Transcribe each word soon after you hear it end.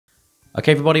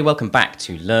Okay everybody, welcome back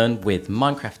to Learn with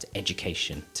Minecraft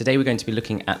Education. Today we're going to be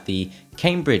looking at the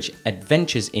Cambridge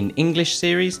Adventures in English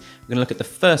series. We're going to look at the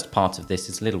first part of this.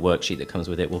 It's a little worksheet that comes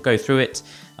with it. We'll go through it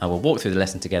and we'll walk through the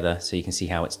lesson together so you can see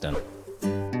how it's done.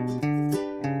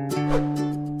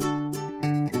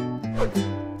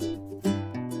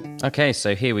 Okay,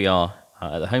 so here we are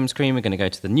at the home screen. We're going to go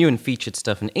to the new and featured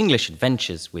stuff in English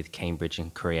Adventures with Cambridge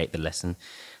and create the lesson.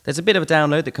 There's a bit of a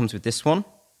download that comes with this one.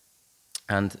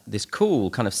 And this cool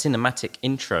kind of cinematic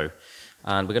intro.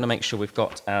 And we're going to make sure we've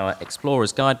got our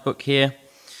Explorer's Guidebook here.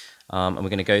 And we're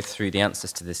going to go through the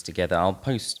answers to this together. I'll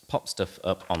pop stuff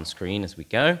up on screen as we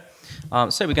go.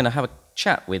 So we're going to have a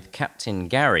chat with Captain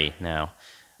Gary now,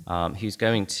 who's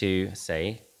going to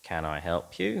say, "Can I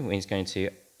help you?" He's going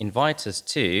to invite us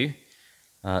to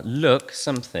look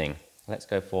something. Let's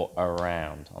go for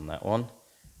around on that one.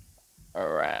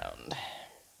 Around.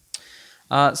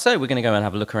 So we're going to go and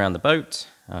have a look around the boat.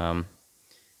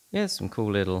 Yeah, some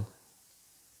cool little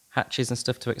hatches and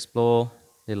stuff to explore.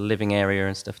 Little living area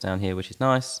and stuff down here, which is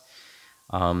nice.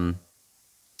 We're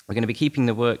going to be keeping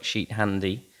the worksheet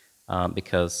handy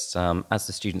because as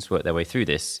the students work their way through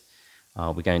this,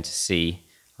 we're going to see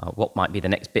what might be the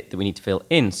next bit that we need to fill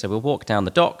in. So we'll walk down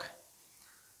the dock.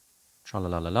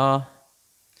 Tra-la-la-la-la.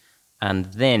 And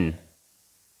then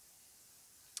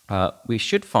we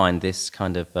should find this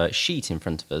kind of sheet in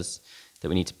front of us that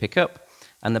we need to pick up,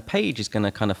 and the page is going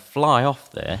to kind of fly off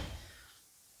there.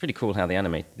 Pretty cool how they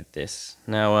animated this.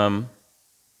 Now,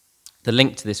 the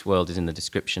link to this world is in the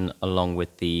description, along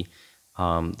with the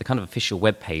kind of official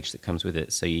web page that comes with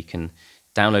it. So you can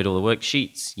download all the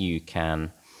worksheets. You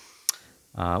can,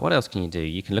 what else can you do?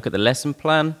 You can look at the lesson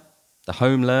plan. The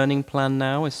home learning plan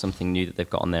now is something new that they've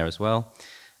got on there as well.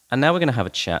 And now we're going to have a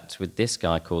chat with this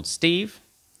guy called Steve,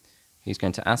 who's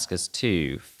going to ask us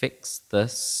to fix the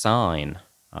sign.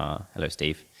 Hello,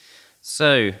 Steve.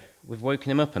 So we've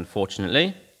woken him up,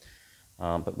 unfortunately,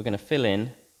 but we're going to fill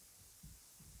in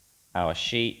our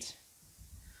sheet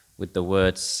with the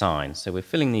word sign. So we're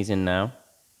filling these in now.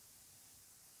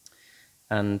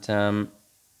 And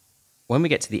when we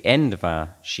get to the end of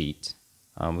our sheet,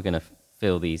 we're going to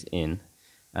fill these in,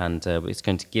 and it's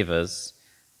going to give us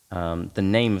the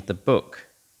name of the book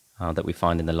that we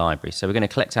find in the library. So we're going to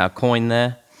collect our coin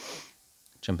there,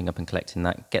 jumping up and collecting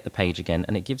that, get the page again,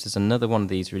 and it gives us another one of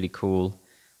these really cool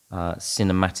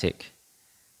cinematic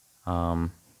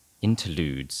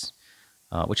interludes,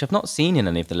 which I've not seen in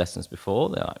any of the lessons before.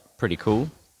 They're pretty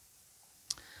cool.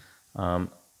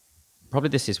 Probably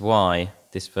this is why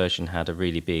this version had a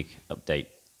really big update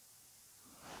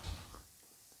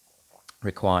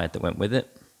required that went with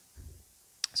it.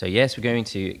 So yes, we're going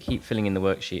to keep filling in the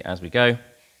worksheet as we go.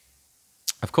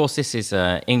 Of course, this is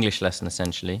an English lesson,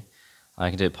 essentially. I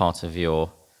can do it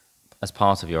as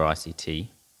part of your ICT,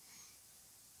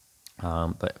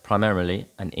 but primarily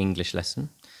an English lesson.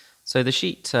 So the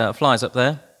sheet flies up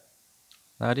there.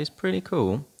 That is pretty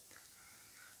cool.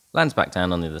 Lands back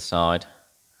down on the other side,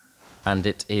 and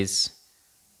it is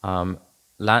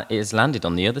landed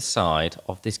on the other side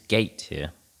of this gate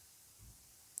here.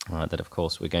 That, of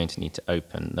course, we're going to need to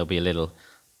open. There'll be a little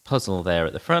puzzle there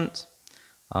at the front.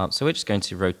 So we're just going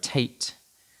to rotate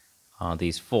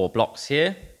these 4 blocks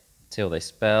here till they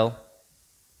spell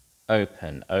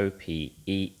open,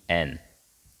 O-P-E-N.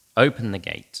 Open the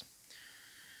gate.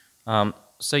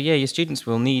 So yeah, your students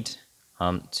will need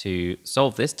to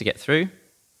solve this to get through.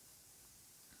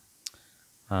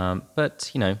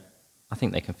 But, you know, I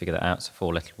think they can figure that out. It's a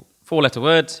four-letter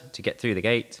word to get through the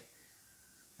gate.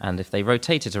 And if they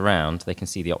rotate it around, they can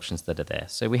see the options that are there.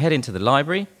 So we head into the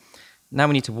library. Now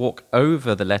we need to walk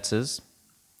over the letters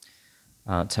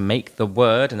to make the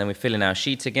word, and then we fill in our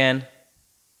sheet again.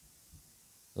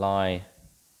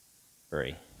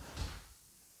 Library.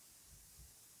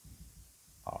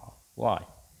 Why?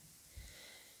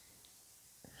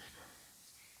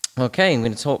 Okay, I'm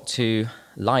going to talk to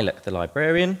Lilac, the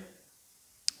librarian,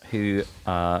 who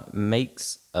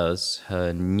makes us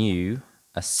her new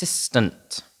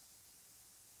assistant.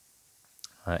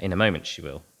 In a moment she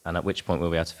will, and at which point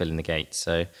we'll be able to fill in the gate.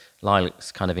 So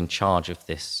Lilac's kind of in charge of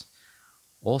this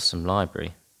awesome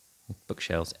library, with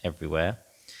bookshelves everywhere.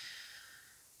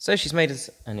 So she's made us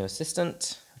a new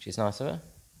assistant, which is nice of her.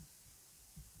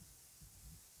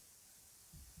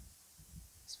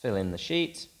 Let's fill in the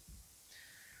sheet.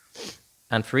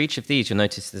 And for each of these, you'll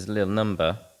notice there's a little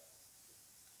number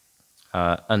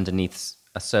underneath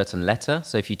a certain letter.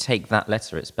 So if you take that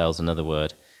letter, it spells another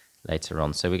word later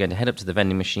on. So we're going to head up to the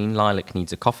vending machine. Lilac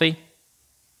needs a coffee.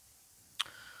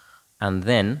 And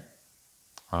then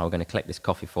we're going to collect this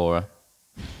coffee for her.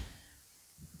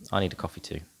 I need a coffee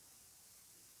too.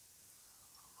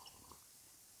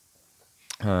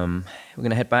 We're going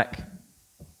to head back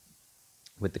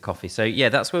with the coffee. So yeah,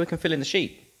 that's where we can fill in the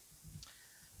sheet.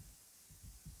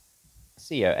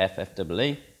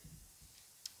 COFFEE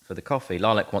for the coffee.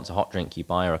 Lilac wants a hot drink, you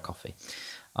buy her a coffee.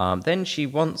 Then she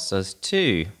wants us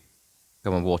to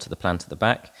go and water the plant at the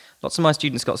back. Lots of my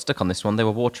students got stuck on this one. They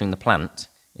were watering the plant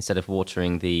instead of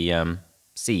watering the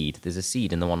seed. There's a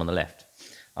seed in the one on the left.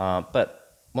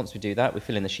 But once we do that, we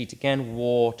fill in the sheet again,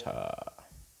 water.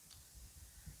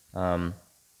 Then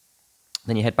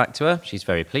you head back to her. She's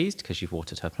very pleased because you've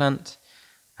watered her plant.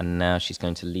 And now she's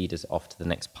going to lead us off to the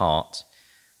next part.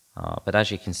 But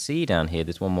as you can see down here,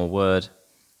 there's one more word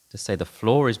to say the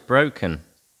floor is broken.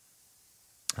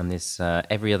 And this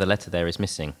every other letter there is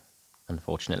missing,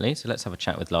 unfortunately. So let's have a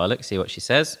chat with Lilac, see what she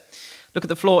says. Look at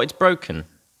the floor, it's broken.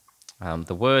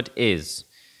 The word is,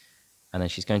 and then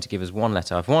she's going to give us one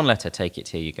letter. I have one letter, take it,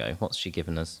 here you go. What's she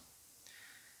given us?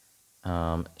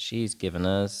 She's given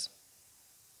us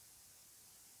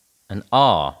an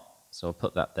R, so I'll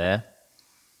put that there.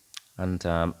 And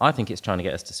I think it's trying to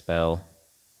get us to spell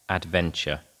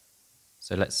adventure.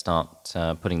 So let's start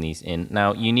putting these in.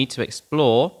 Now, you need to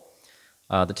explore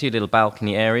the two little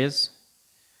balcony areas,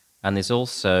 and there's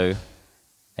also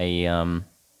a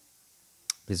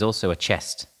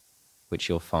chest which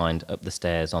you'll find up the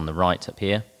stairs on the right up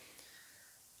here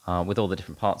with all the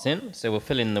different parts in. So we'll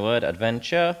fill in the word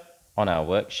adventure on our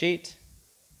worksheet.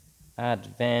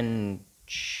 Adventure.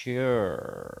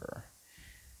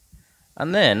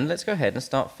 And then let's go ahead and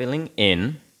start filling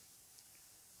in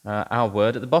our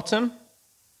word at the bottom.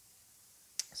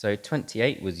 So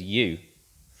 28 was U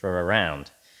for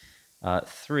around.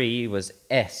 3 was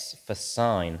S for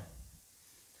sign.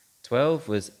 12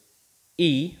 was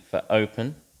E for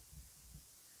open.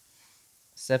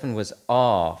 7 was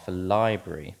R for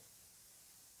library.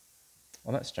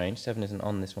 Well, that's strange. 7 isn't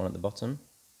on this one at the bottom.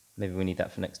 Maybe we need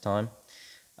that for next time.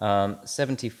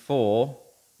 74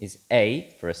 is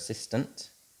A for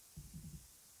assistant.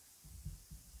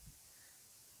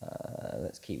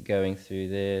 Let's keep going through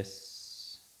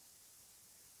this.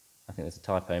 I think there's a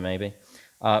typo maybe.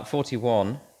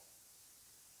 41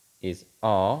 is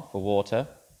R for water.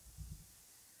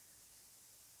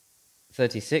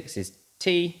 36 is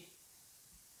T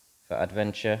for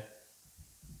adventure.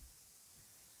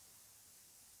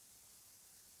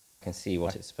 I can see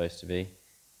what it's supposed to be.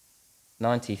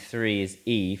 93 is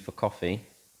E for coffee.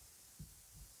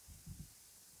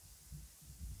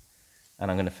 And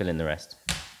I'm going to fill in the rest,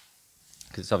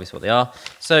 because it's obvious what they are.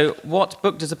 So what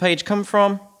book does a page come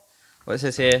from? Well, it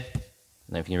says here, I don't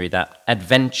know if you can read that,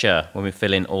 adventure, when we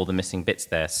fill in all the missing bits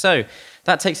there. So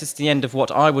that takes us to the end of what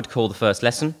I would call the first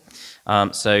lesson.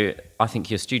 So I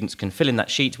think your students can fill in that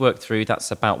sheet, work through.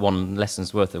 That's about one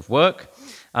lesson's worth of work.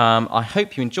 I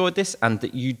hope you enjoyed this and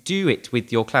that you do it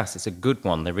with your class. It's a good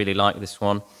one. They really like this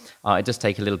one. It does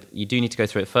take a little, you do need to go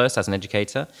through it first as an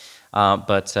educator.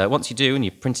 But once you do and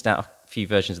you've printed out a few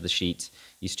versions of the sheet,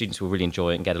 your students will really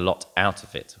enjoy it and get a lot out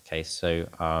of it. Okay, so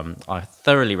I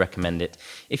thoroughly recommend it.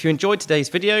 If you enjoyed today's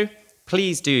video,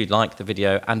 please do like the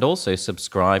video and also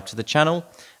subscribe to the channel,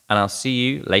 and I'll see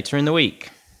you later in the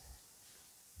week.